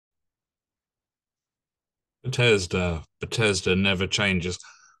Bethesda never changes.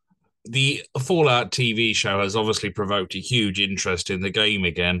 The Fallout TV show has obviously provoked a huge interest in the game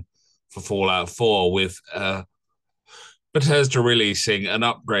again for Fallout 4 with Bethesda releasing an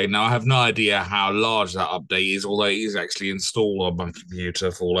upgrade. Now, I have no idea how large that update is, although it is actually installed on my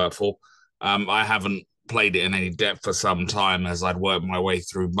computer, Fallout 4. I haven't played it in any depth for some time as I'd worked my way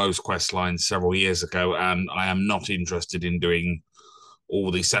through most quest lines several years ago, and I am not interested in doing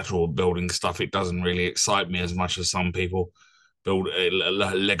all the settlement building stuff. It doesn't really excite me as much as some people. Build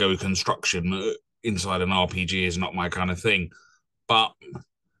Lego construction inside an RPG is not my kind of thing. But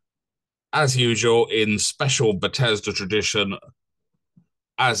as usual, in special Bethesda tradition,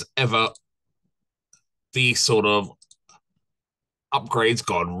 as ever, the sort of upgrades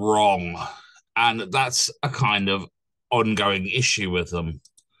gone wrong. And that's a kind of ongoing issue with them.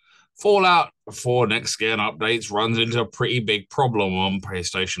 Fallout 4 next gen updates runs into a pretty big problem on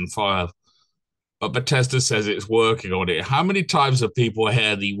PlayStation 5. But Bethesda says it's working on it. How many times have people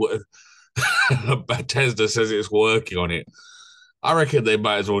heard the word Bethesda says it's working on it? I reckon they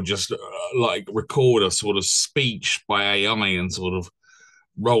might as well just like record a sort of speech by AI and sort of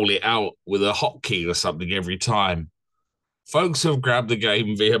roll it out with a hotkey or something every time. Folks have grabbed the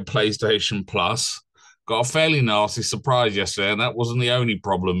game via PlayStation Plus. Got a fairly nasty surprise yesterday, and that wasn't the only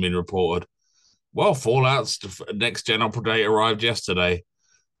problem being reported. Well, Fallout's next gen update arrived yesterday.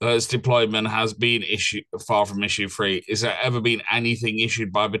 Though its deployment has been far from issue free. Is there ever been anything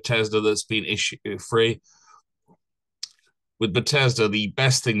issued by Bethesda that's been issue free? With Bethesda, the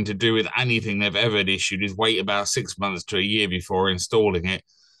best thing to do with anything they've ever issued is wait about 6 months to a year before installing it.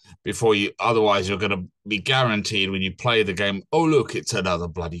 Before you, otherwise, you're going to be guaranteed when you play the game. Oh, look, it's another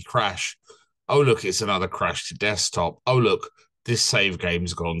bloody crash. Oh, look, it's another crash to desktop. Oh, look, this save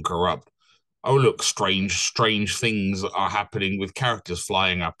game's gone corrupt. Oh, look, strange things are happening with characters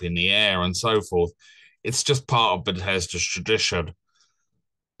flying up in the air and so forth. It's just part of Bethesda's tradition.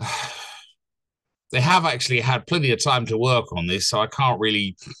 They have actually had plenty of time to work on this, so I can't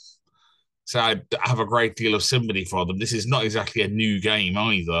really say I have a great deal of sympathy for them. This is not exactly a new game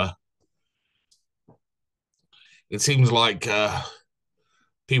either. It seems like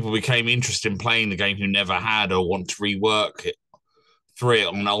people became interested in playing the game who never had or want to rework it through it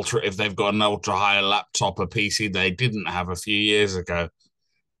on ultra if they've got an ultra high laptop or PC they didn't have a few years ago.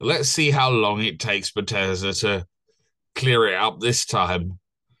 Let's see how long it takes Bethesda to clear it up this time.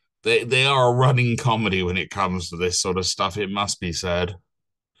 They are a running comedy when it comes to this sort of stuff, it must be said.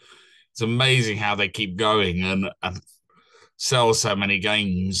 It's amazing how they keep going and sell so many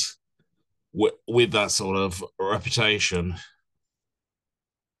games with that sort of reputation.